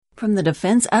From the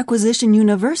Defense Acquisition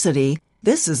University,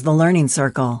 this is the Learning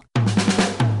Circle.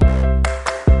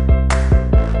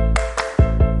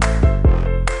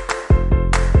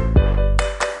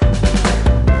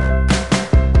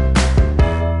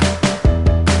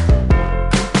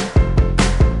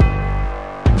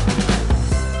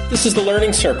 This is the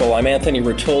Learning Circle. I'm Anthony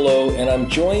Rotolo, and I'm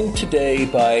joined today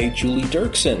by Julie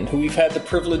Dirksen, who we've had the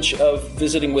privilege of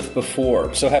visiting with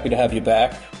before. So happy to have you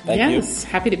back. Thank you. Yes,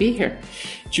 happy to be here.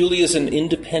 Julie is an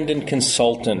independent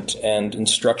consultant and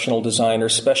instructional designer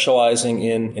specializing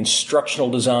in instructional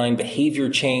design, behavior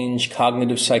change,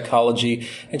 cognitive psychology,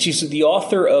 and she's the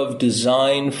author of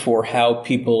Design for How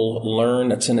People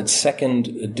Learn. It's in its second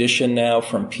edition now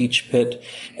from Peach Pit.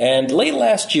 And late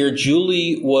last year,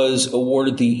 Julie was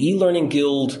awarded the E-Learning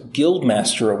Guild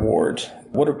Guildmaster Award.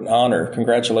 What an honor.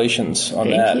 Congratulations on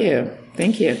that.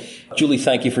 Thank you. Julie,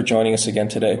 thank you for joining us again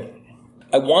today.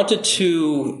 I wanted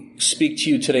to speak to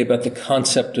you today about the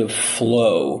concept of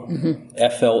flow,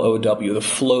 F-L-O-W, the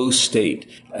flow state,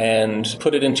 and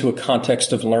put it into a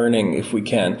context of learning if we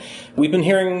can. We've been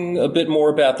hearing a bit more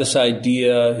about this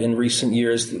idea in recent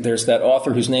years. There's that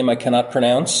author whose name I cannot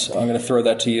pronounce. I'm going to throw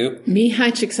that to you.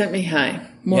 Mihai Csikszentmihalyi,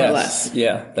 more or less.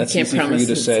 Yeah, that's easy for you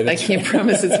to say. I can't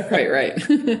promise it's quite right.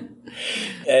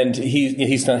 And he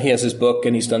has his book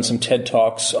and he's done some TED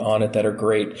Talks on it that are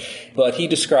great. But he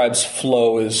describes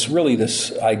flow as really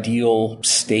this ideal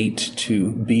state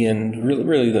to be in,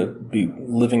 really be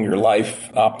living your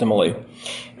life optimally.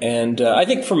 And I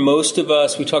think for most of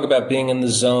us, we talk about being in the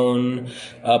zone.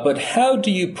 But how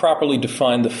do you properly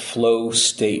define the flow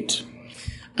state?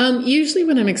 Usually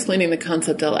when I'm explaining the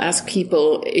concept, I'll ask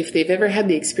people if they've ever had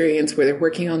the experience where they're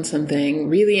working on something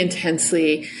really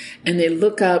intensely and they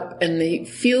look up and it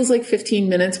feels like 15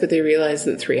 minutes, but they realize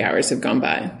that 3 hours have gone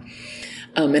by.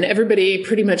 And everybody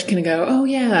pretty much can go, oh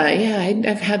yeah,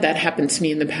 I've had that happen to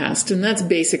me in the past. And that's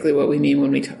basically what we mean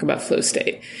when we talk about flow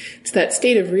state. It's that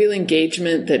state of real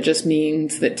engagement that just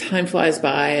means that time flies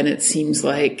by and it seems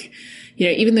like,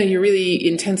 even though you're really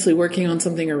intensely working on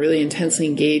something or really intensely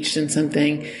engaged in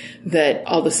something, that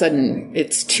all of a sudden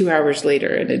it's 2 hours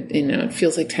later and it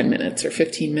feels like 10 minutes or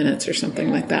 15 minutes or something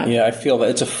like that. Yeah, I feel that.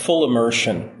 It's a full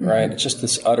immersion, right? Mm-hmm. It's just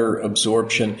this utter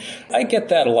absorption. I get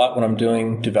that a lot when I'm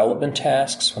doing development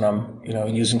tasks, when I'm,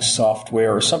 using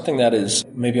software or something that is,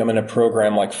 maybe I'm in a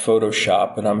program like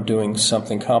Photoshop and I'm doing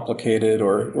something complicated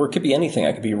or it could be anything.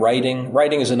 I could be writing.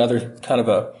 Writing is another kind of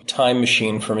a time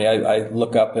machine for me. I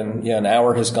look up and, an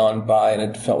hour has gone by and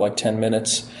it felt like 10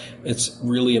 minutes. It's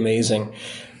really amazing.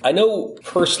 I know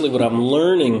personally when I'm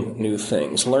learning new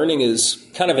things, learning is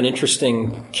kind of an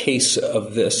interesting case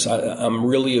of this. I'm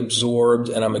really absorbed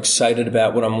and I'm excited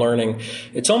about what I'm learning.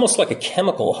 It's almost like a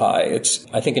chemical high. It's,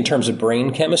 I think in terms of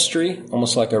brain chemistry,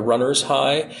 almost like a runner's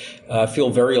high. I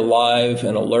feel very alive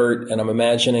and alert, and I'm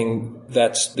imagining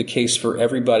that's the case for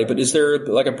everybody. But is there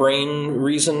like a brain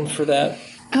reason for that?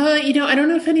 I don't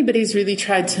know if anybody's really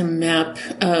tried to map,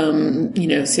 say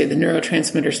the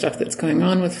neurotransmitter stuff that's going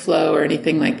on with flow or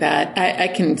anything like that. I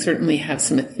can certainly have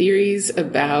some theories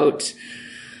about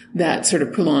that sort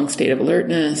of prolonged state of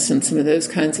alertness and some of those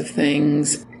kinds of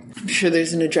things. I'm sure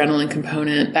there's an adrenaline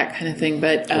component, that kind of thing.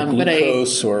 But,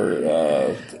 glucose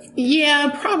yeah,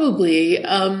 probably.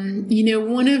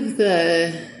 One of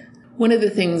the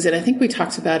things, and I think we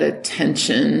talked about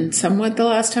attention somewhat the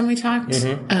last time we talked,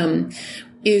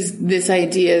 is this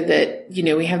idea that,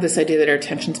 we have this idea that our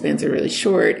attention spans are really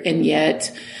short, and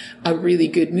yet a really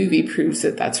good movie proves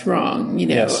that that's wrong.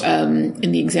 Yes. And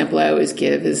the example I always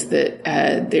give is that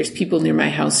there's people near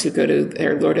my house who go to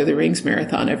their Lord of the Rings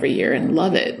marathon every year and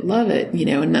love it,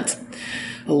 and that's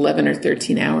 11 or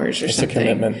 13 hours or something. It's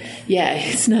a commitment. Yeah,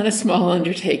 it's not a small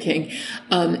undertaking.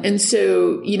 And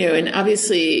so, and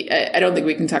obviously, I don't think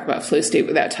we can talk about flow state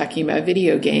without talking about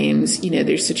video games.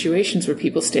 There's situations where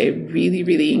people stay really,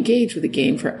 really engaged with a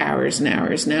game for hours and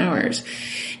hours and hours.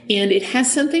 And it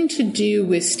has something to do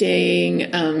with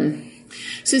staying,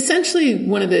 so essentially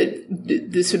one of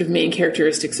the sort of main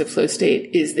characteristics of flow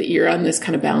state is that you're on this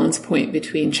kind of balance point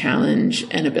between challenge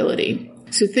and ability.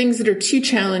 So things that are too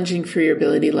challenging for your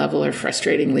ability level are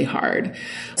frustratingly hard.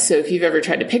 So if you've ever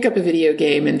tried to pick up a video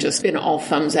game and just been all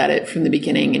thumbs at it from the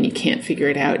beginning and you can't figure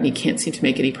it out and you can't seem to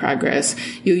make any progress,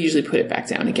 you'll usually put it back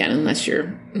down again unless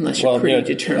you're pretty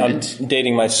determined. I'm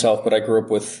dating myself, but I grew up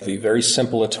with the very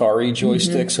simple Atari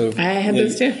joystick. So I had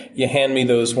those too. You hand me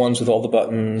those ones with all the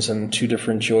buttons and two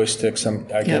different joysticks.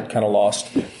 I get kind of lost.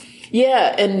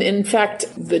 Yeah, and in fact,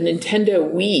 the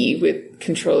Nintendo Wii with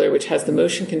controller, which has the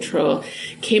motion control,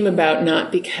 came about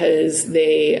not because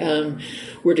they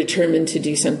were determined to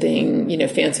do something,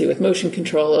 fancy with motion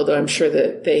control, although I'm sure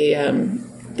that they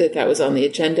that was on the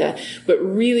agenda. But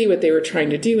really what they were trying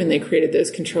to do when they created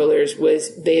those controllers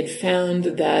was they had found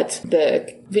that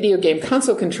the video game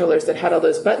console controllers that had all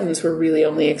those buttons were really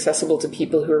only accessible to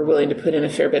people who were willing to put in a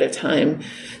fair bit of time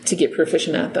to get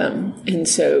proficient at them. And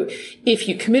so if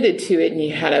you committed to it and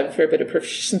you had a fair bit of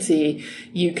proficiency,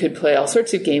 you could play all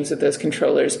sorts of games with those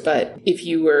controllers. But if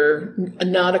you were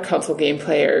not a console game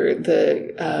player,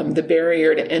 the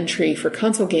barrier to entry for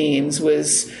console games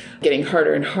was getting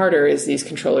harder and harder as these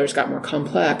controllers got more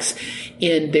complex.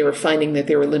 And they were finding that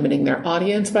they were limiting their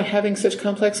audience by having such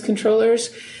complex controllers.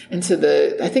 And so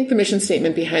I think the mission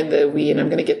statement behind the Wii, and I'm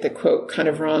going to get the quote kind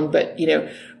of wrong, but,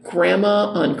 grandma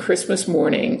on Christmas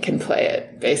morning can play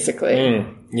it, basically.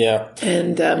 Yeah.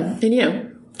 And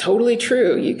totally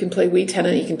true. You can play Wii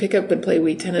Tennis. You can pick up and play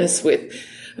Wii Tennis with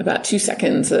about 2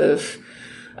 seconds of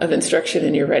instruction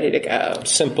and you're ready to go.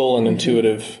 Simple and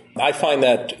intuitive. I find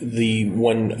that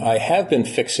when I have been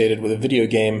fixated with a video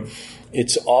game,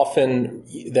 it's often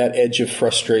that edge of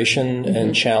frustration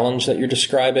and challenge that you're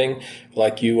describing.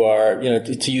 Like you are,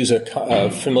 to use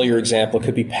a familiar example, it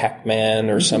could be Pac-Man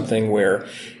or something where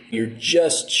you're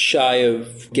just shy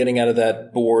of getting out of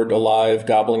that board alive,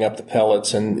 gobbling up the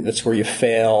pellets, and that's where you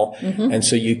fail. And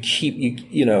so you keep,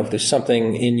 there's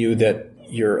something in you that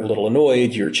you're a little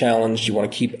annoyed, you're challenged, you want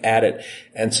to keep at it.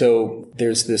 And so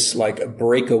there's this like a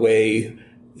breakaway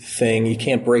thing. You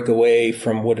can't break away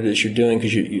from what it is you're doing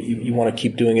because you want to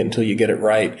keep doing it until you get it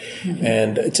right.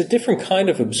 And it's a different kind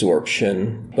of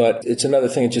absorption, but it's another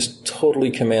thing that just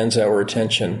totally commands our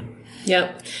attention.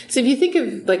 Yeah. So if you think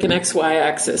of like an XY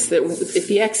axis, that if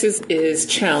the X is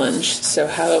challenge, so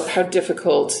how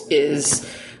difficult is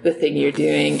the thing you're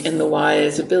doing, and the Y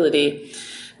is ability,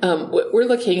 what we're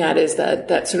looking at is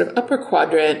that sort of upper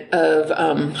quadrant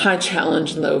of high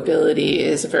challenge and low ability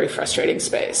is a very frustrating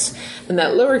space. And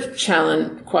that lower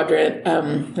challenge quadrant,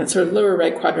 that sort of lower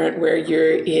right quadrant where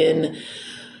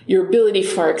your ability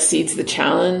far exceeds the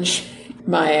challenge.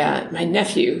 My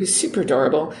nephew, who's super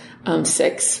adorable,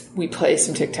 6, we play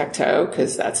some tic-tac-toe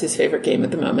because that's his favorite game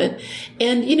at the moment.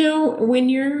 And, when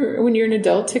you're an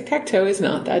adult, tic-tac-toe is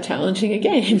not that challenging a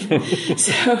game.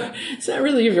 So it's not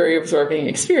really a very absorbing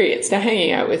experience. Now,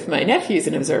 hanging out with my nephew is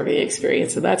an absorbing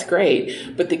experience, so that's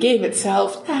great. But the game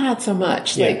itself, not so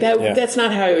much. That's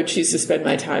not how I would choose to spend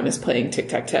my time, is playing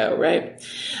tic-tac-toe, right?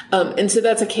 And so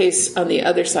that's a case on the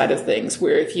other side of things,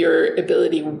 where if your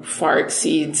ability far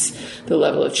exceeds the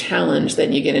level of challenge,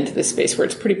 then you get into this space where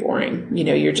it's pretty boring.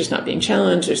 You're just not being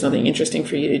challenged. There's nothing interesting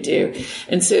for you to do.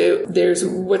 And so there's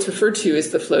what's referred to as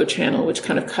the flow channel, which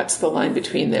kind of cuts the line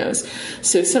between those.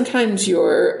 So sometimes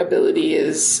your ability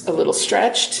is a little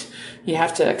stretched. You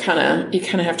have to kind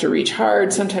of have to reach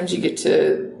hard. Sometimes you get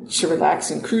to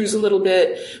relax and cruise a little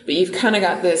bit, but you've kind of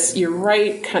got this, you're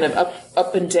right kind of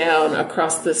up and down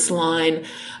across this line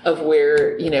of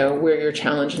where your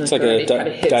challenge and it's like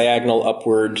a diagonal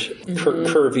upward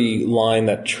curvy line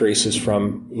that traces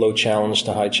from low challenge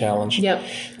to high challenge. Yep.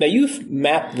 Now you've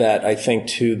mapped that, I think,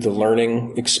 to the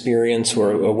learning experience,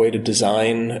 or a way to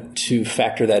design to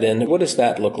factor that in. What does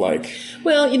that look like?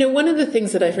 Well, one of the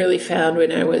things that I've really found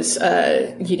when I was,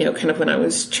 when I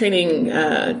was training,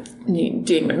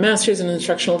 doing my master's in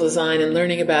instructional design and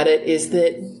learning about it, is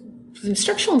that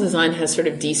instructional design has sort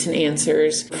of decent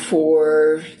answers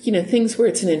for, things where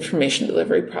it's an information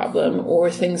delivery problem,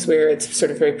 or things where it's sort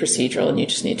of very procedural and you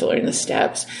just need to learn the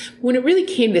steps. When it really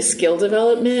came to skill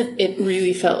development, it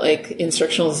really felt like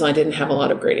instructional design didn't have a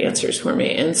lot of great answers for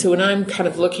me. And so when I'm kind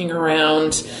of looking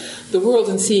around the world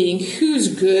and seeing who's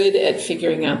good at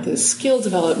figuring out this skill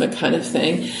development kind of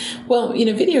thing, well,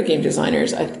 video game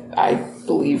designers, I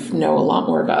believe, know a lot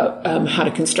more about how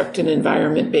to construct an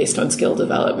environment based on skill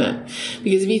development.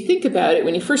 Because if you think about it,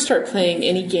 when you first start playing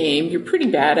any game, you're pretty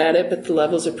bad at it, but the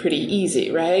levels are pretty easy,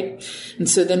 right? And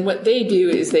so then what they do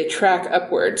is they track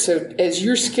upward. So as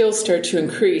your skills start to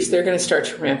increase, they're going to start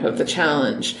to ramp up the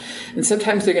challenge. And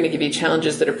sometimes they're going to give you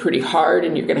challenges that are pretty hard,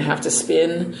 and you're going to have to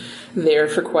spin there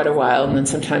for quite a while. And then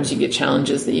sometimes you get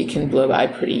challenges that you can blow by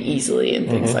pretty easily and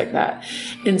things like that.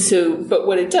 And so, but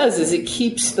what it does is it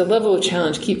keeps the level of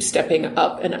challenge keeps stepping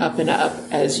up and up and up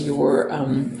as your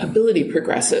ability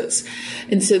progresses.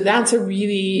 And so that's a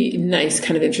really nice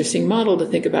kind of interesting model to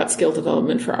think about skill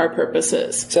development for our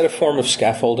purposes. Is that a form of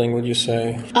scaffolding, would you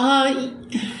say?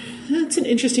 That's an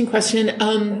interesting question.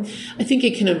 I think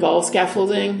it can involve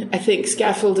scaffolding. I think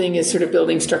scaffolding is sort of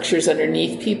building structures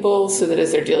underneath people so that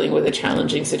as they're dealing with a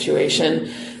challenging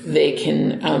situation, they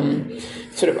can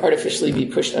sort of artificially be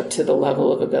pushed up to the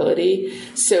level of ability.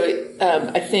 So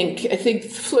I think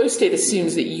flow state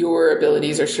assumes that your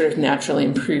abilities are sort of naturally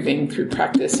improving through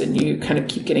practice and you kind of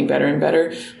keep getting better and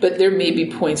better. But there may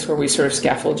be points where we sort of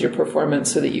scaffold your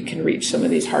performance so that you can reach some of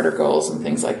these harder goals and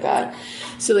things like that.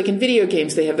 So like in video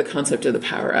games, they have the concept of the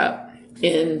power up.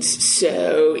 And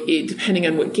so depending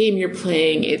on what game you're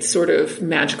playing, it's sort of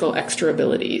magical extra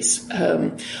abilities.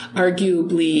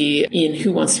 Arguably, in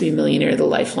Who Wants to Be a Millionaire, the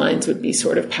lifelines would be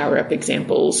sort of power-up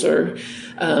examples or,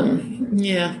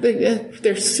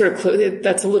 they're sort of close.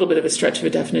 That's a little bit of a stretch of a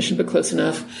definition, but close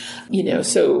enough.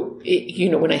 So,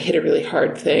 when I hit a really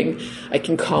hard thing, I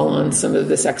can call on some of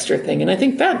this extra thing. And I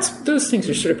think those things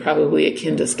are sort of probably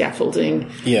akin to scaffolding.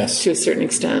 Yes. To a certain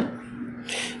extent.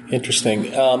 Interesting.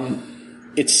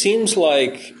 It seems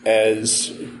like as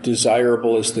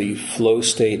desirable as the flow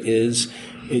state is,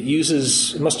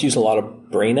 it must use a lot of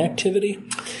brain activity.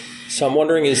 So I'm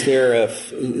wondering, this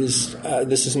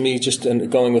is me just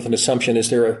going with an assumption, is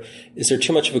there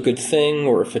too much of a good thing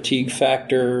or a fatigue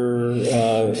factor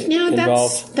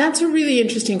involved? That's a really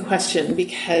interesting question,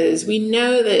 because we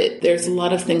know that there's a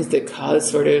lot of things that cause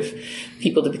sort of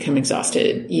people to become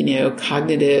exhausted,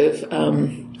 cognitive,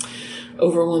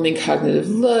 overwhelming cognitive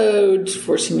load,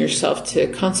 forcing yourself to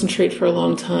concentrate for a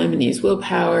long time and use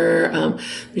willpower.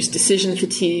 There's decision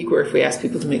fatigue, where if we ask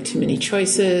people to make too many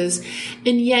choices.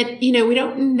 And yet, we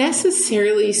don't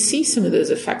necessarily see some of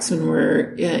those effects when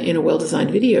we're in a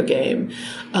well-designed video game.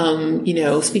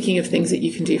 Speaking of things that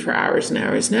you can do for hours and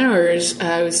hours and hours,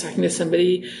 I was talking to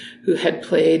somebody who had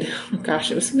played,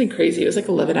 it was something crazy. It was like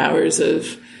 11 hours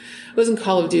of, it wasn't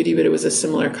Call of Duty, but it was a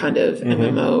similar kind of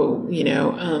MMO,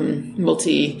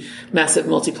 massive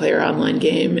multiplayer online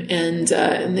game. And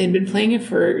they'd been playing it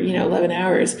for, 11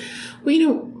 hours.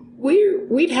 Well,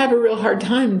 we'd have a real hard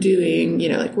time doing,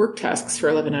 like work tasks for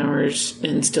 11 hours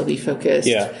and still be focused.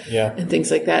 Yeah. And things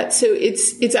like that. So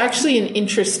it's actually an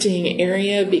interesting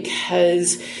area,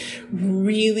 because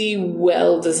really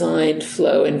well-designed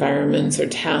flow environments or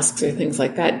tasks or things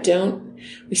like that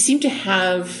we seem to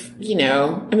have,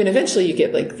 eventually you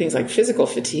get like things like physical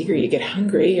fatigue, or you get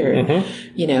hungry, or,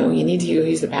 you need to go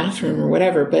use the bathroom or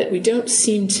whatever, but we don't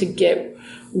seem to get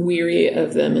weary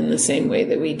of them in the same way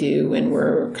that we do when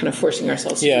we're kind of forcing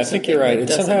ourselves to do I think you're right.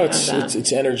 Somehow it's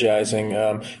it's energizing.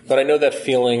 But I know that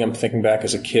feeling. I'm thinking back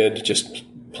as a kid, just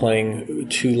playing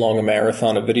too long a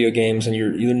marathon of video games, and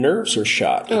your nerves are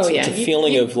shot. It's a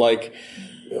feeling of like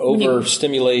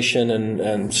overstimulation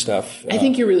and stuff. I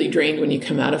think you're really drained when you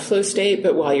come out of flow state,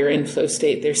 but while you're in flow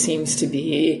state, there seems to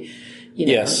be,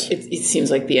 yes, it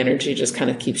seems like the energy just kind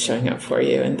of keeps showing up for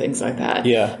you and things like that.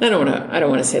 Yeah. And I don't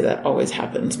want to say that always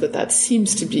happens, but that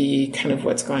seems to be kind of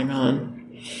what's going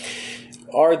on.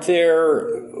 Are there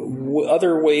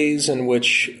other ways in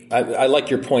which, I like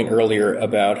your point earlier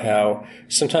about how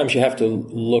sometimes you have to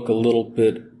look a little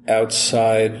bit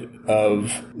outside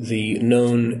of the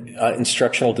known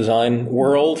instructional design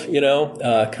world,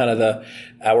 kind of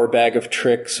our bag of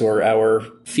tricks or our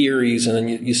theories, and then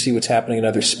you see what's happening in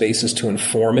other spaces to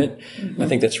inform it. I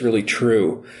think that's really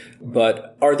true.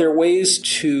 But are there ways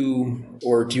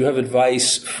or do you have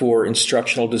advice for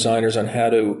instructional designers on how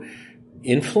to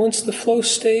influence the flow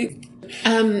state?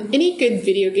 Any good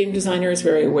video game designer is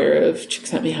very aware of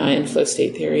Csikszentmihalyi and flow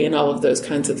state theory and all of those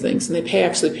kinds of things. And they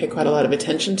actually pay quite a lot of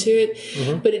attention to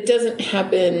it. But it doesn't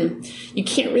happen. You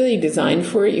can't really design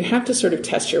for it. You have to sort of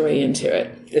test your way into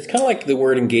it. It's kind of like the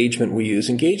word engagement we use.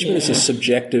 Engagement is a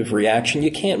subjective reaction.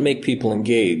 You can't make people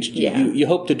engaged. You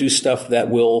hope to do stuff that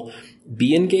will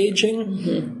be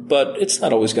engaging, but it's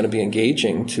not always going to be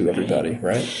engaging to everybody,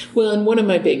 right? Well, and one of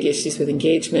my big issues with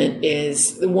engagement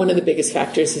is one of the biggest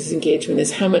factors is engagement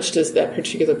is how much does that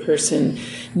particular person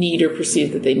need or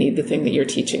perceive that they need the thing that you're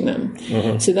teaching them.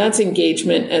 So that's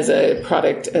engagement as a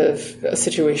product of a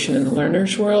situation in the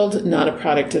learner's world, not a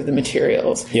product of the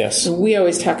materials. Yes. So we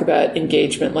always talk about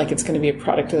engagement like it's going to be a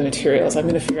product of the materials. I'm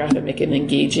going to figure out how to make an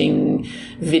engaging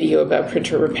video about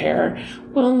printer repair.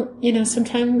 Well,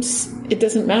 sometimes it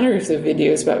doesn't matter if the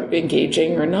video is about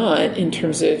engaging or not in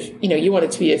terms of, you want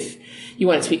it to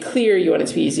be clear, you want it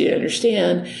to be easy to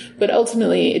understand, but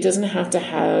ultimately it doesn't have to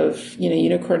have,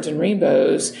 unicorns and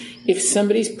rainbows. If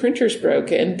somebody's printer's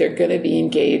broken, they're going to be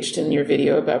engaged in your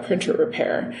video about printer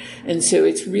repair. And so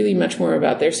it's really much more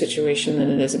about their situation than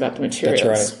it is about the materials.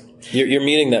 That's right. You're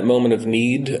meeting that moment of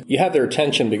need. You have their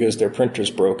attention because their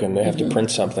printer's broken. They have to print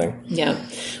something. Yeah,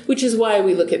 which is why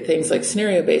we look at things like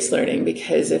scenario-based learning,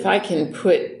 because if I can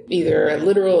put either a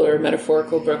literal or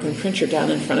metaphorical broken printer down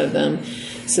in front of them,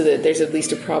 so that there's at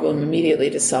least a problem immediately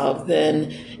to solve,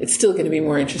 then it's still going to be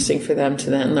more interesting for them to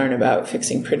then learn about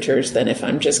fixing printers than if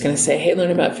I'm just going to say, hey,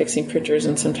 learn about fixing printers,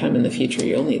 and sometime in the future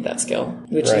you'll need that skill,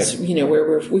 which is,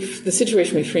 where the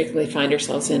situation we frequently find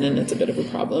ourselves in, and it's a bit of a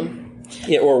problem.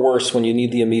 Yeah, or worse, when you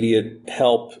need the immediate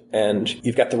help and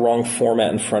you've got the wrong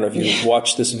format in front of you. Yeah.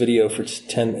 Watch this video for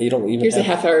 10. You don't even. Here's a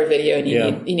half-hour video, and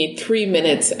you need 3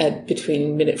 minutes at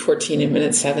between minute 14 and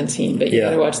minute 17, but you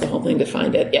got to watch the whole thing to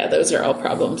find it. Yeah, those are all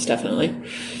problems, definitely.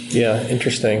 Yeah,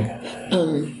 interesting.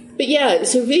 But yeah,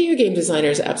 so video game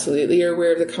designers absolutely are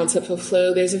aware of the concept of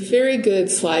flow. There's a very good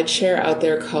slide share out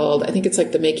there called, I think it's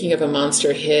like The Making of a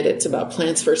Monster Hit. It's about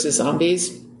Plants vs.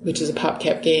 Zombies, which is a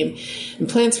PopCap game. In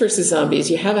Plants vs. Zombies,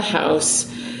 you have a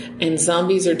house, and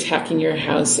zombies are attacking your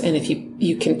house, and if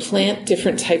you can plant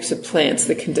different types of plants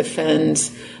that can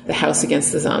defend the house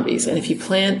against the zombies. And if you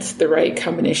plant the right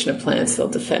combination of plants, they'll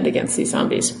defend against these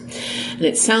zombies. And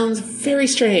it sounds very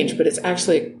strange, but it's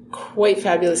actually a quite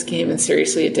fabulous game and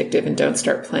seriously addictive, and don't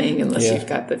start playing unless you've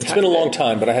got the time. It's been a long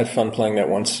time, but I had fun playing that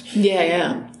once.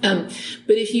 Yeah.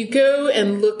 But if you go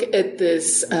and look at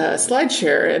this slide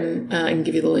share, and I can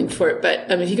give you the link for it, but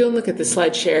if you go and look at the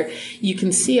slide share, you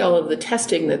can see all of the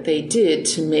testing that they did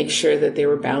to make sure that they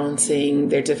were balancing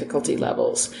their difficulty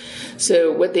levels.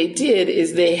 So what they did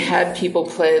is they had people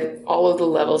play all of the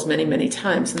levels many, many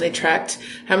times, and they tracked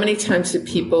how many times did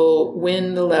people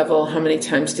win the level, how many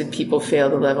times did people fail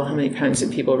the level, how many times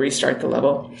did people restart the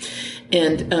level.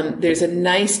 And there's a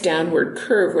nice downward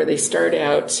curve where they start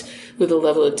out with a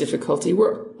level of difficulty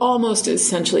where almost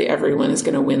essentially everyone is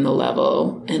going to win the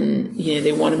level. And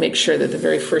they want to make sure that the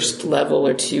very first level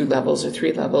or 2 levels or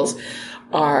 3 levels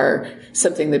are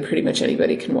something that pretty much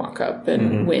anybody can walk up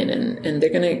and win. And they're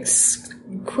going to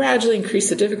gradually increase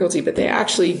the difficulty, but they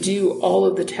actually do all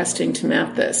of the testing to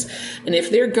map this. And if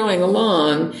they're going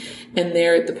along and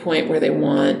they're at the point where they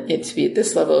want it to be at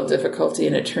this level of difficulty,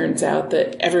 and it turns out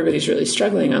that everybody's really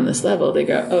struggling on this level, they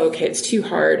go, oh, okay, it's too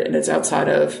hard, and it's outside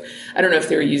of, I don't know if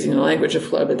they were using the language of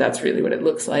flow, but that's really what it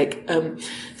looks like.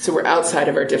 So we're outside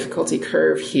of our difficulty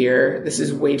curve here. This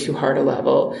is way too hard a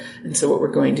level. And so what we're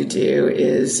going to do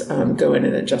is go in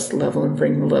and adjust the level and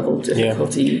bring the level of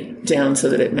difficulty down so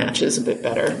that it matches a bit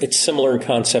better. It's similar in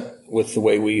concept with the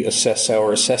way we assess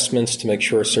our assessments to make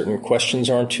sure certain questions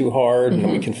aren't too hard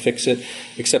and we can fix it.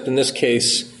 Except in this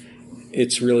case,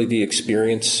 it's really the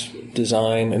experience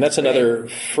design. And that's another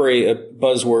phrase, a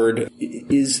buzzword.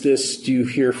 Do you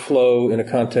hear flow in a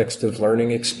context of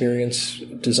learning experience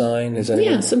design? Is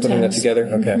anyone putting that together?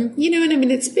 Okay. And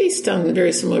it's based on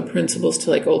very similar principles to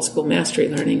like old school mastery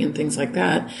learning and things like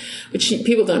that, which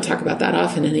people don't talk about that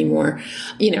often anymore.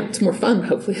 It's more fun,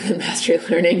 hopefully, than mastery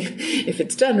learning if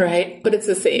it's done right, but it's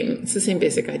the same. It's the same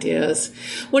basic ideas.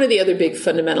 One of the other big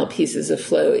fundamental pieces of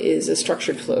flow is a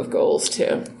structured flow of goals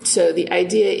too. So the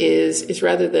idea is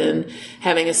rather than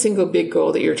having a single big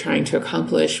goal that you're trying to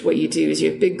accomplish, what you do is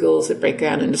you have big goals that break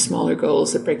down into smaller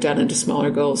goals, that break down into smaller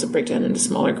goals, that break down into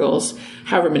smaller goals,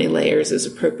 however many layers is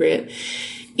appropriate.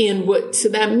 And so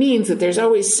that means that there's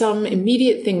always some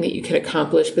immediate thing that you can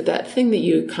accomplish, but that thing that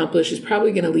you accomplish is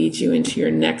probably going to lead you into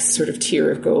your next sort of tier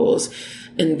of goals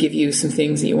and give you some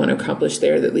things that you want to accomplish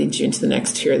there that leads you into the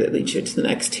next tier, that leads you into the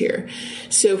next tier.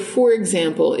 So, for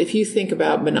example, if you think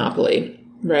about Monopoly,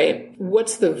 right?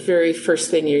 What's the very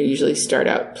first thing you usually start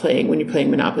out playing when you're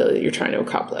playing Monopoly that you're trying to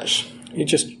accomplish? You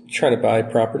just try to buy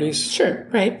properties? Sure,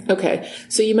 right. Okay.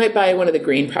 So you might buy one of the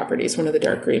green properties, one of the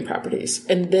dark green properties.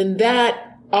 And then that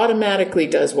automatically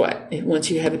does what? Once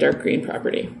you have a dark green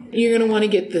property, you're going to want to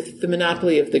get the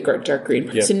monopoly of the dark green.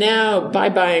 Yep. So now by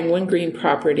buying one green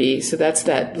property, so that's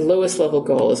that lowest level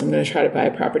goal is I'm going to try to buy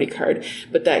a property card,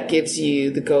 but that gives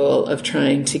you the goal of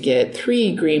trying to get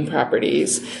 3 green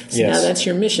properties. So now that's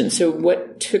your mission. So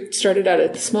what started out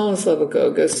at the smallest level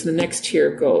goal goes to the next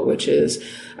tier of goal, which is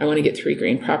I want to get 3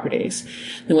 green properties.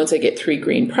 Then once I get 3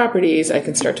 green properties, I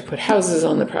can start to put houses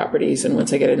on the properties. And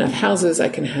once I get enough houses, I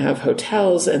can have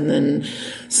hotels. And then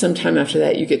sometime after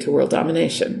that, you get to world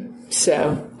domination.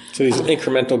 So these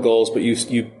incremental goals, but you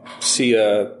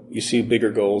see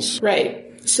bigger goals. Right.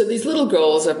 So these little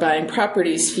goals of buying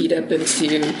properties feed up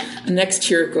into a next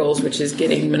tier of goals, which is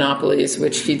getting monopolies,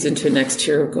 which feeds into a next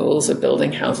tier of goals of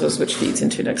building houses, which feeds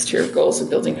into a next tier of goals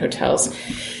of building hotels.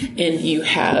 And you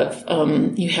have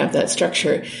that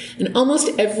structure. And almost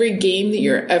every game that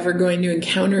you're ever going to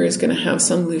encounter is going to have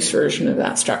some loose version of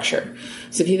that structure.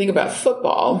 So if you think about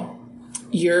football,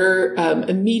 your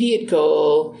immediate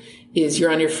goal is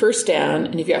you're on your first down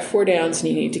and you've got 4 downs and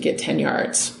you need to get 10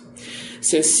 yards.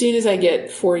 So as soon as I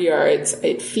get 4 yards,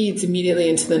 it feeds immediately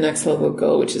into the next level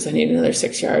goal, which is I need another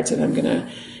 6 yards and I'm going to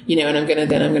and I'm going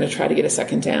to try to get a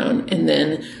second down. And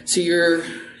then, so your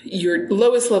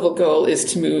lowest level goal is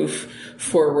to move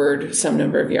forward some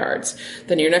number of yards.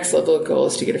 Then your next level of goal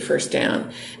is to get a first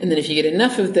down. And then if you get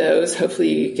enough of those, hopefully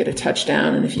you get a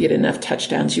touchdown. And if you get enough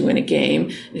touchdowns, you win a game.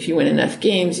 And if you win enough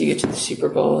games, you get to the Super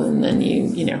Bowl, and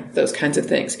then those kinds of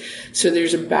things. So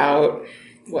there's about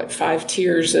 5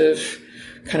 tiers of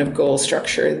kind of goal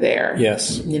structure there.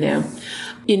 Yes.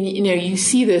 And, you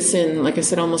see this in, like I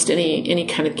said, almost any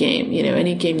kind of game,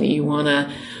 any game that you want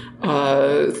to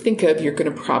think of, you're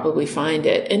going to probably find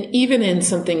it. And even in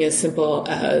something as simple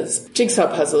as jigsaw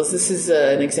puzzles, this is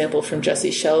an example from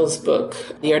Jesse Schell's book,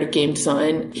 The Art of Game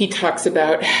Design. He talks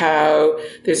about how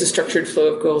there's a structured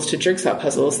flow of goals to jigsaw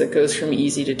puzzles that goes from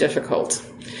easy to difficult.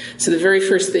 So the very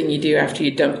first thing you do after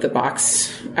you dump the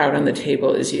box out on the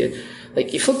table is you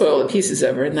flip all the pieces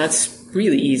over, and that's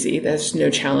really easy. There's no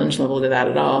challenge level to that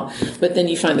at all. But then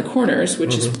you find the corners,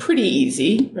 which is pretty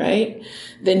easy, right?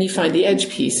 Then you find the edge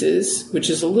pieces, which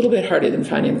is a little bit harder than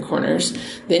finding the corners.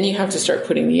 Then you have to start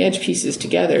putting the edge pieces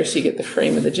together so you get the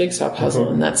frame of the jigsaw puzzle,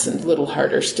 and that's a little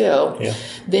harder still. Yeah.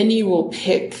 Then you will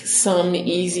pick some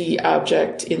easy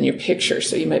object in your picture.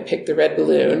 So you might pick the red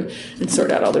balloon and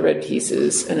sort out all the red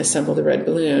pieces and assemble the red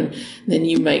balloon. Then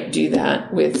you might do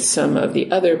that with some of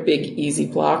the other big easy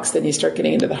blocks. Then you start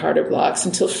getting into the harder blocks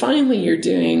until finally you're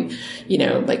doing,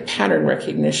 like pattern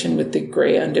recognition with the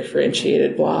gray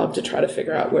undifferentiated blob to try to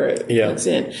figure out where it plugs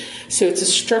in. So it's a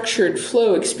structured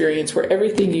flow experience where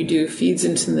everything you do feeds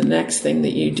into the next thing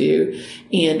that you do.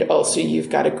 And also you've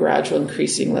got a gradual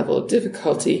increasing level of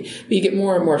difficulty, but you get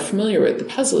more and more familiar with the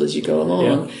puzzle as you go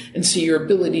along. Yeah. And so your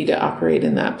ability to operate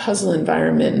in that puzzle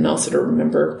environment and also to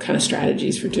remember kind of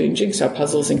strategies for doing jigsaw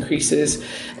puzzles increases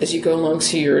as you go along.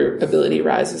 So your ability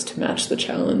rises to match the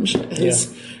challenge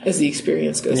as the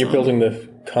experience goes on. And you're building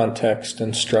the context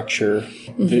and structure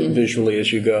visually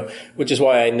as you go, which is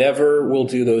why I never will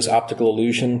do those optical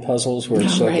illusion puzzles where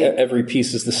it's every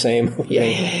piece is the same.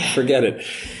 Forget it.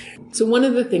 So one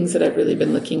of the things that I've really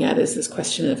been looking at is this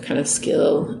question of kind of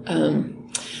skill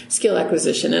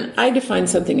acquisition. And I define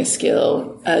something as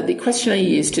skill. The question I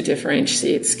use to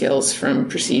differentiate skills from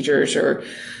procedures or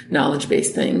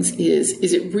knowledge-based things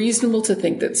is it reasonable to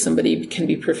think that somebody can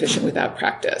be proficient without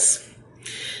practice?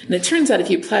 And it turns out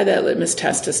if you apply that litmus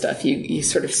test to stuff, you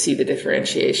sort of see the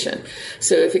differentiation.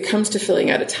 So if it comes to filling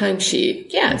out a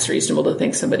timesheet, it's reasonable to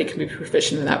think somebody can be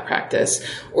proficient without practice.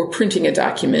 Or printing a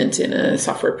document in a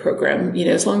software program,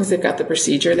 as long as they've got the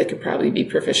procedure, they could probably be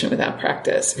proficient without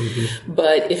practice.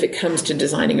 But if it comes to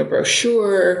designing a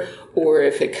brochure, or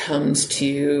if it comes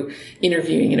to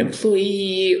interviewing an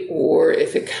employee, or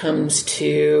if it comes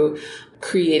to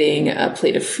creating a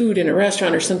plate of food in a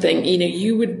restaurant or something,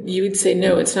 you would say,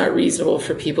 no, it's not reasonable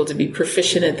for people to be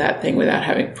proficient at that thing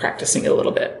without practicing it a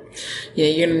little bit.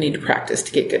 You're going to need to practice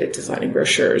to get good at designing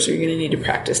brochures, or you're going to need to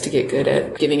practice to get good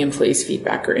at giving employees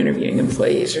feedback or interviewing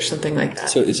employees or something like that.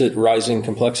 So is it rising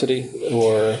complexity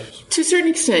or? To a certain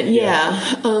extent,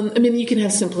 yeah. You can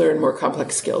have simpler and more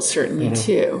complex skills, certainly,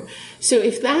 too. So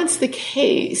if that's the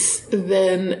case,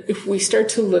 then if we start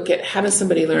to look at how does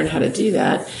somebody learn how to do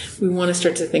that, we want to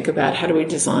start to think about how do we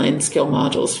design skill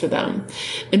modules for them.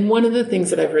 And one of the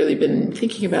things that I've really been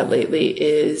thinking about lately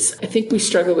is I think we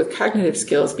struggle with cognitive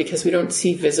skills because we don't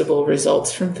see visible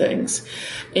results from things.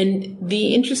 And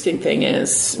the interesting thing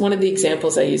is, one of the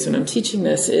examples I use when I'm teaching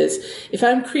this is if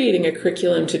I'm creating a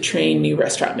curriculum to train new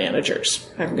restaurant managers,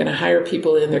 I'm going to hire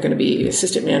people in, they're going to be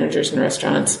assistant managers in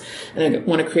restaurants, and I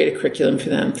want to create a curriculum for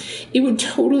them. It would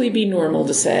totally be normal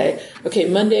to say, okay,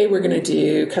 Monday we're going to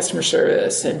do customer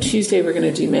service, and Tuesday we're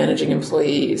going to do managing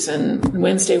employees, and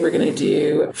Wednesday we're going to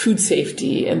do food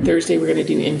safety, and Thursday we're going to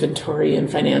do inventory and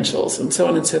financials, and so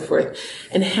on and so forth,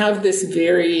 and have this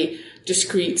very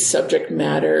discrete subject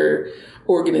matter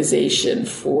organization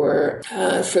for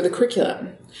the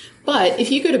curriculum. But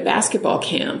if you go to basketball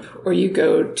camp or you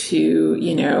go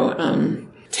to,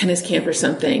 tennis camp or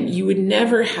something, you would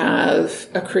never have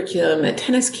a curriculum at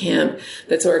tennis camp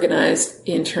that's organized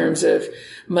in terms of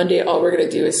Monday, all we're going to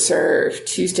do is serve.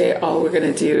 Tuesday, all we're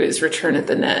going to do is return at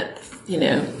the net.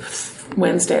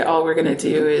 Wednesday, all we're going to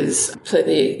do is play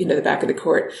the back of the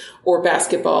court. Or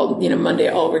basketball, Monday,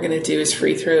 all we're going to do is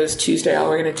free throws. Tuesday, all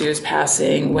we're going to do is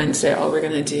passing. Wednesday, all we're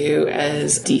going to do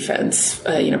is defense,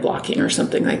 blocking or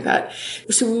something like that.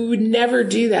 So we would never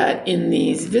do that in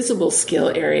these visible skill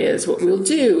areas. What we'll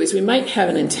do is we might have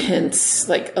a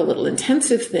little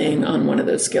intensive thing on one of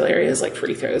those skill areas, like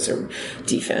free throws or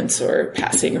defense or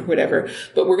passing or whatever.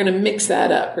 But we're going to mix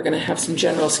that up. We're going to have some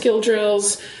general skill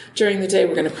drills. during the day.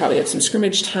 We're going to probably have some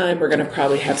scrimmage time. We're going to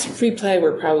probably have some free play.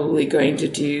 We're probably going to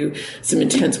do some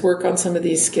intense work on some of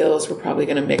these skills. We're probably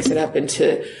going to mix it up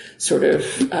into sort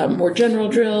of more general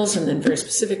drills and then very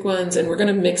specific ones. And we're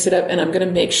going to mix it up. And I'm going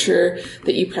to make sure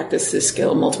that you practice this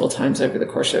skill multiple times over the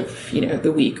course of,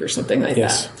 the week or something like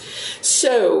that.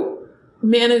 So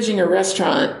managing a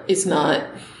restaurant is not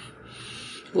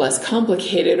less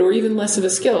complicated or even less of a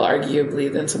skill,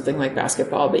 arguably, than something like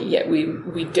basketball, but yet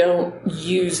we don't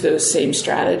use those same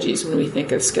strategies when we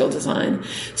think of skill design.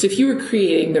 So if you were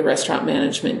creating the restaurant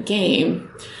management game,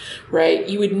 right,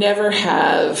 you would never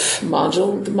have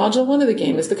module 1 of the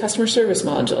game is the customer service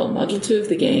module. Module 2 of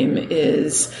the game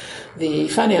is the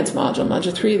finance module.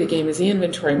 Module 3 of the game is the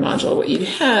inventory module. What you'd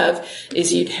have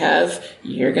is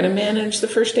you're going to manage the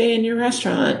first day in your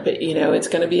restaurant, but it's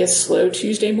going to be a slow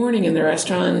Tuesday morning in the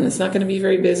restaurant, and it's not going to be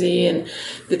very busy, and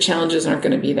the challenges aren't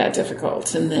going to be that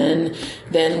difficult. And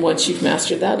then once you've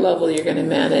mastered that level, you're going to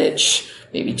manage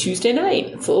maybe Tuesday night.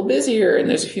 It's a little busier and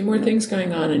there's a few more things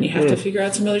going on and you have to figure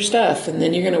out some other stuff. And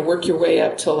then you're going to work your way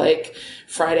up to like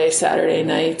Friday, Saturday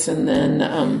nights. And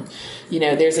then,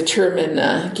 there's a term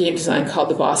in game design called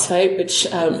the boss fight, which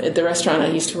at the restaurant I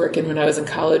used to work in when I was in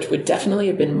college would definitely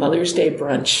have been Mother's Day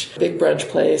brunch. Big brunch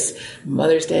place.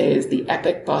 Mother's Day is the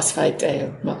epic boss fight day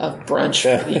of brunch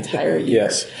for the entire year.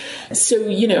 Yes. So,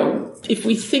 if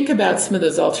we think about some of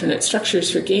those alternate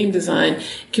structures for game design,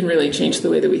 it can really change the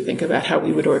way that we think about how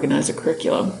we would organize a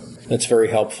curriculum. That's very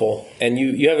helpful. And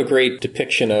you have a great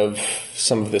depiction of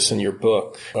some of this in your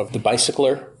book, of the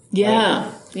bicycler. Yeah.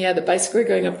 Right? Yeah, the bicycler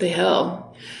going up the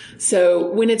hill.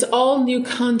 So when it's all new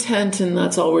content and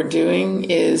that's all we're doing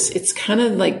it's kind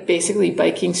of like basically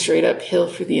biking straight uphill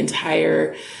for the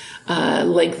entire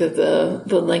length of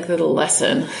the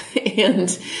lesson.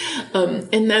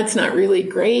 And that's not really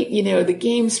great. The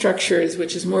game structures,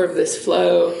 which is more of this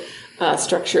flow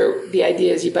structure, the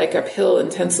idea is you bike uphill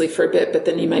intensely for a bit, but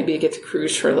then you might get to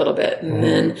cruise for a little bit. And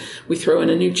then we throw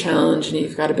in a new challenge and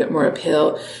you've got a bit more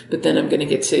uphill, but then I'm going to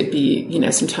get to be,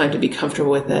 some time to be comfortable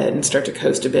with it and start to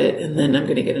coast a bit. And then I'm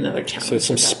going to get another challenge. So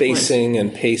some spacing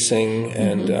and pacing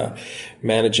and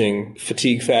managing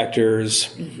fatigue factors.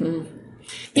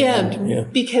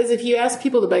 Because if you ask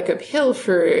people to bike uphill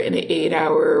for an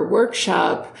 8-hour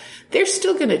workshop, they're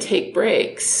still going to take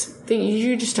breaks.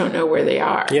 You just don't know where they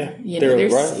are. Yeah, they're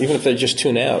right. Even if they just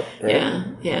tune out. Right?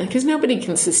 Yeah, because nobody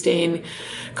can sustain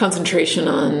concentration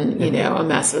on a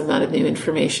massive amount of new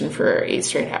information for 8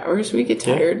 straight hours. We get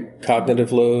tired. Yeah.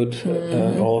 Cognitive load,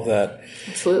 all of that.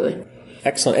 Absolutely.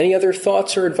 Excellent. Any other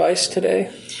thoughts or advice today?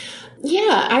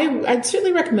 Yeah, I'd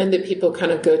certainly recommend that people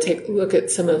kind of go take a look at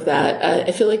some of that.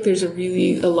 I feel like there's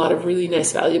a lot of really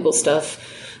nice, valuable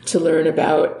stuff to learn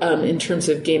about in terms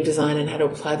of game design and how to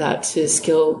apply that to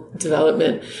skill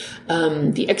development.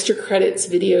 The Extra Credits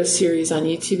video series on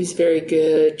YouTube is very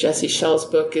good. Jesse Schell's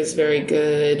book is very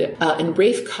good. And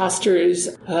Rafe Koster's,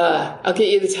 I'll get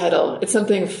you the title. It's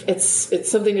something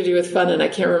to do with fun, and I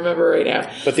can't remember right now.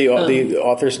 But the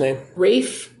author's name?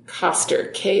 Rafe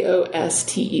Koster,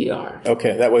 Koster.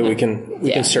 Okay, that way we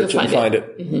can search it and find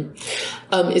it.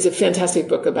 Is a fantastic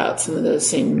book about some of those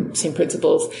same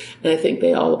principles, and I think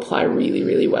they all apply really,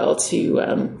 really well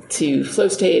to flow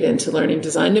state and to learning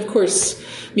design. And of course,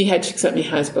 Mihai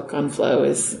Csikszentmihalyi's book on flow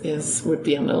would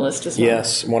be on the list as well.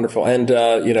 Yes, wonderful. And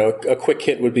a quick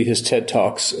hit would be his TED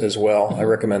Talks as well. I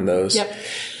recommend those. Yep.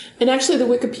 And actually, the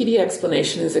Wikipedia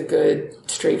explanation is a good,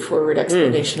 straightforward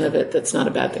explanation of it. That's not a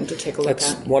bad thing to take a look at.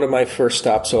 That's one of my first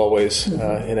stops always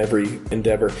in every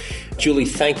endeavor. Julie,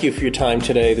 thank you for your time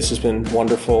today. This has been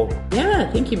wonderful.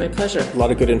 Yeah, thank you. My pleasure. A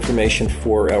lot of good information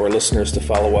for our listeners to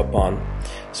follow up on.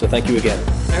 So thank you again.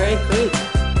 All right, great.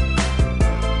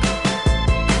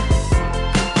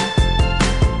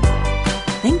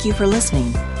 Thank you for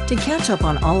listening. To catch up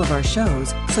on all of our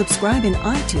shows, subscribe in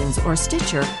iTunes or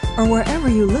Stitcher or wherever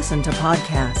you listen to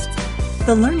podcasts.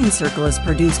 The Learning Circle is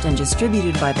produced and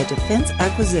distributed by the Defense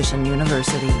Acquisition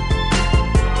University.